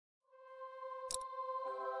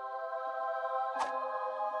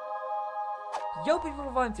Yo people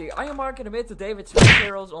of Vanity, I am Mark and I'm here today with Smash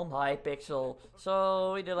Heroes on Hypixel.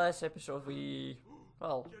 So in the last episode we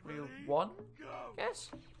won, yes,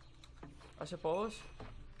 I suppose.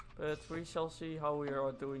 But we shall see how we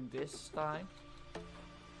are doing this time.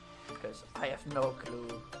 Because I have no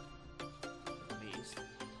clue, at least.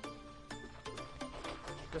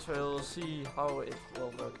 Because we'll see how it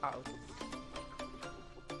will work out.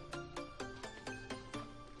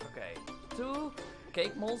 Okay, 2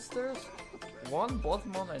 cake monsters, 1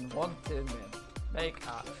 botman and 1 tin man. Make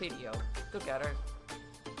a video together.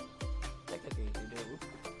 Technically you do.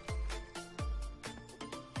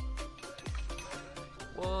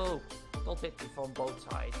 Whoa, don't hit me from both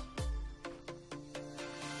sides.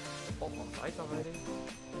 The botman died already.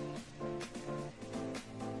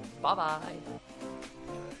 Bye bye.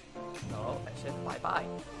 No, I said bye bye.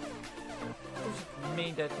 Does it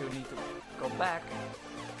mean that you need to go back?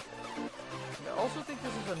 I also think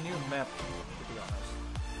this is a new map, to be honest.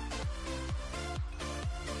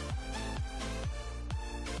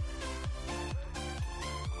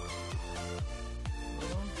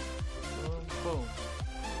 Boom, boom, boom.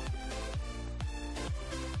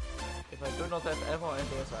 If I do not have ammo and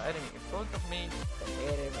there's an enemy in front of me, then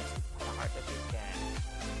hit him as hard as you can.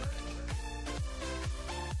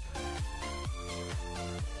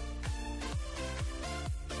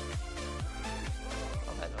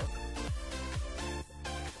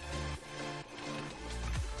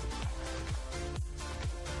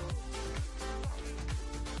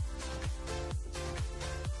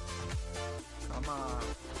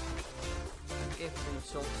 Give me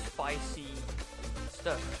some spicy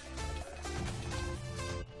stuff.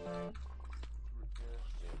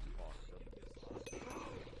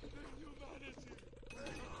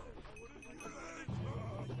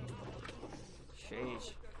 Jeez.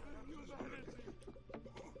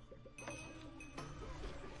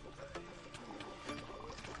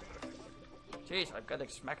 Jeez, I'm getting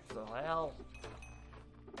smacked to hell.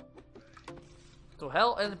 To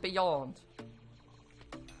hell and beyond.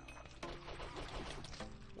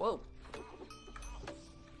 Whoa.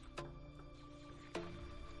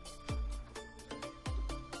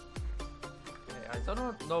 Okay, I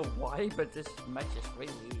don't know why, but this match is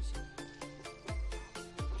really easy.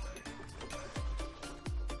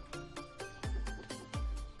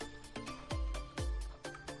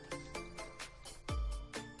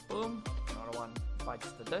 Boom. Another one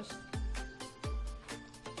bites the dust.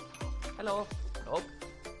 Hello. Nope.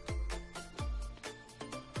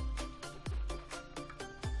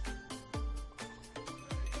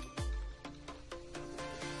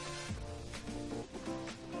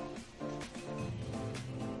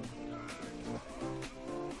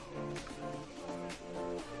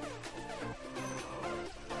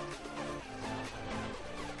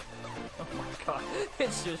 God,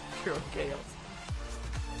 it's just pure chaos.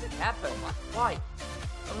 What did happen? Why?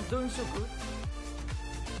 I was doing so good.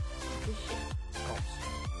 This shit comes.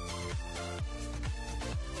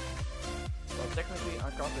 Well, technically,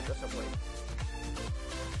 I can't do this away.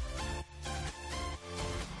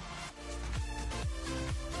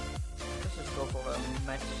 Let's just go for a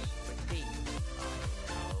match with team.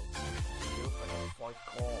 Oh no. Stupid white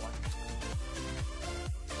collar.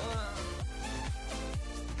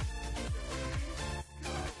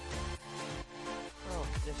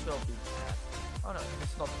 This will be bad. Oh no,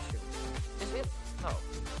 it's not the shoot. Is it? No.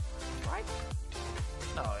 Right?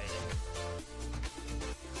 No, it isn't.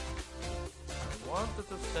 I wanted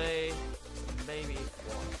to say maybe it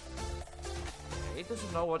was. Okay, he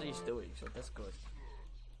doesn't know what he's doing, so that's good.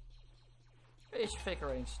 He's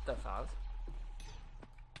figuring stuff out.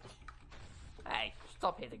 Hey,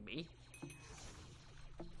 stop hitting me.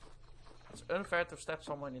 It's unfair to stab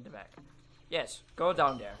someone in the back. Yes, go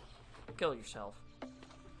down there. Kill yourself.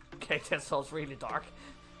 Okay, that sounds really dark.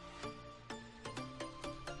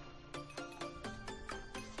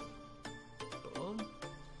 Boom.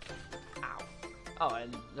 Ow. Oh,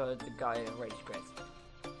 and the guy rage quit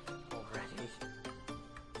already.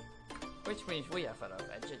 Which means we have an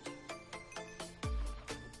advantage.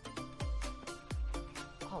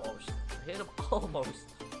 Almost. I hit him almost.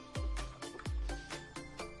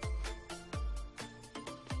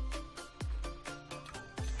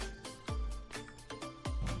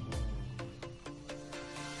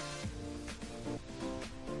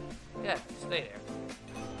 Yeah, stay there.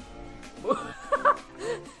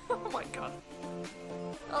 Oh my god.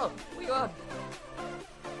 Oh, we won.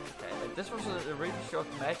 Okay, but this was a really short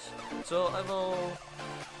match, so I will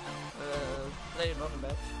play another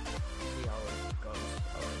match. See how it goes.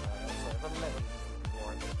 Oh, I also have a level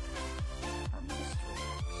reward. And mystery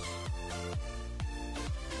box.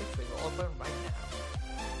 Which we will open right now.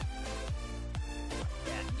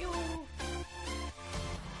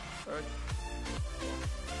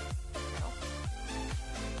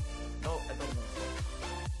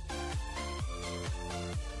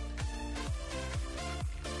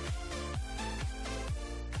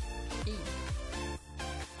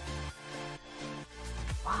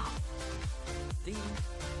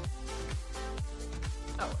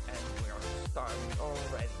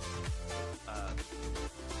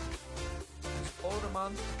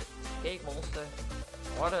 Pokemon, cake monster,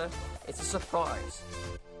 water. It's a surprise.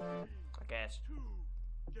 I guess.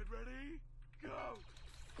 Get ready, go!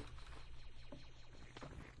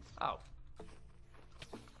 Oh.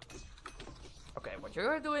 Okay, what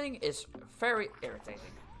you're doing is very irritating.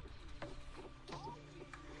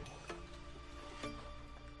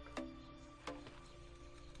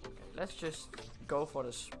 Okay, let's just go for the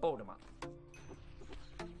Spodeman.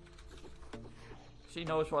 He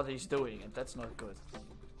knows what he's doing, and that's not good.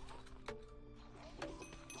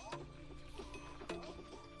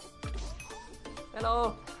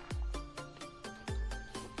 Hello!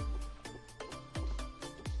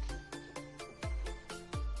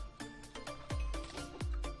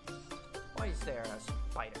 Why is there a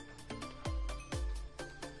spider?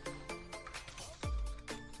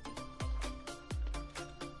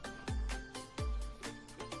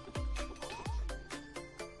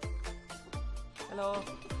 Hello?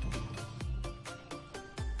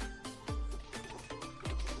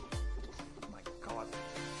 Oh my god.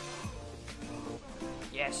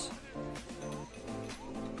 Yes!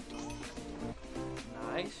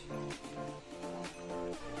 Nice.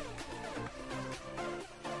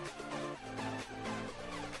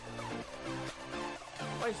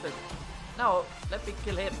 Why is that? No, let me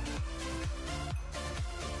kill him.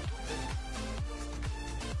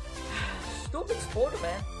 Stupid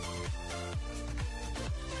Spider-Man.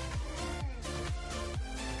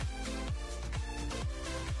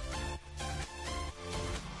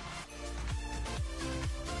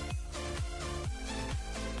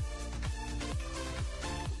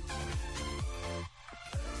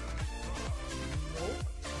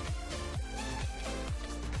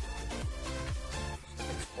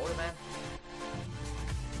 Man.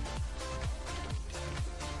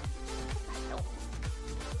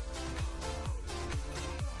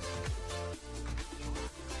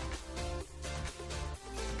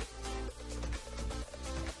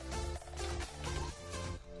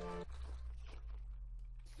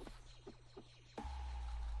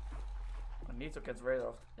 I need to get rid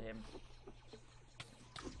of him.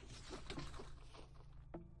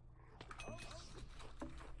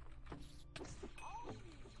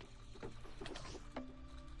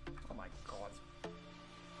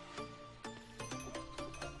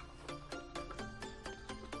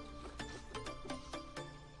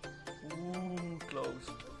 Ooh, close.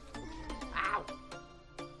 Ow!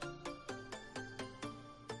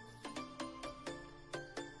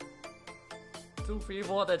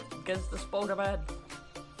 2v1 against the Spider-Man.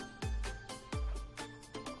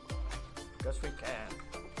 Because we can.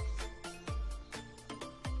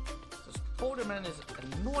 The Spider-Man is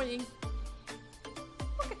annoying.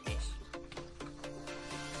 Look at this.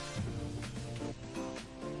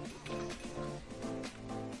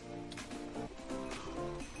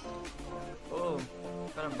 Boom.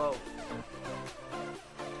 Got them both.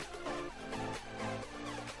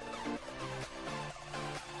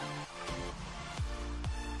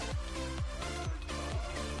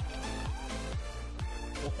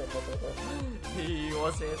 He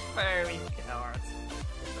was hit very hard.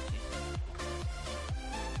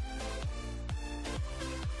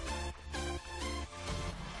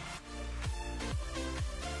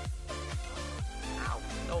 Ow.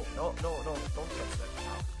 No, no, no, no, don't catch that.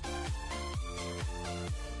 Ow.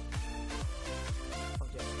 Oh,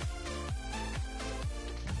 yes.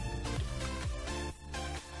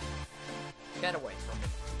 Get away from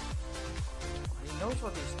him. He knows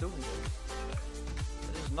what he's doing.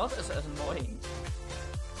 It's not as annoying,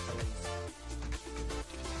 at least.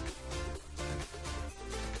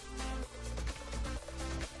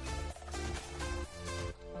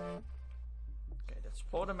 Okay, that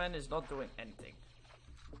Spider-Man is not doing anything.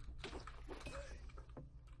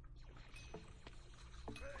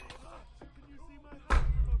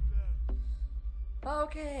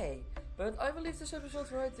 Okay, but I will leave this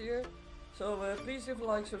episode right here. So please leave a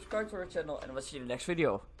like, subscribe to our channel, and we'll see you in the next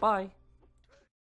video. Bye!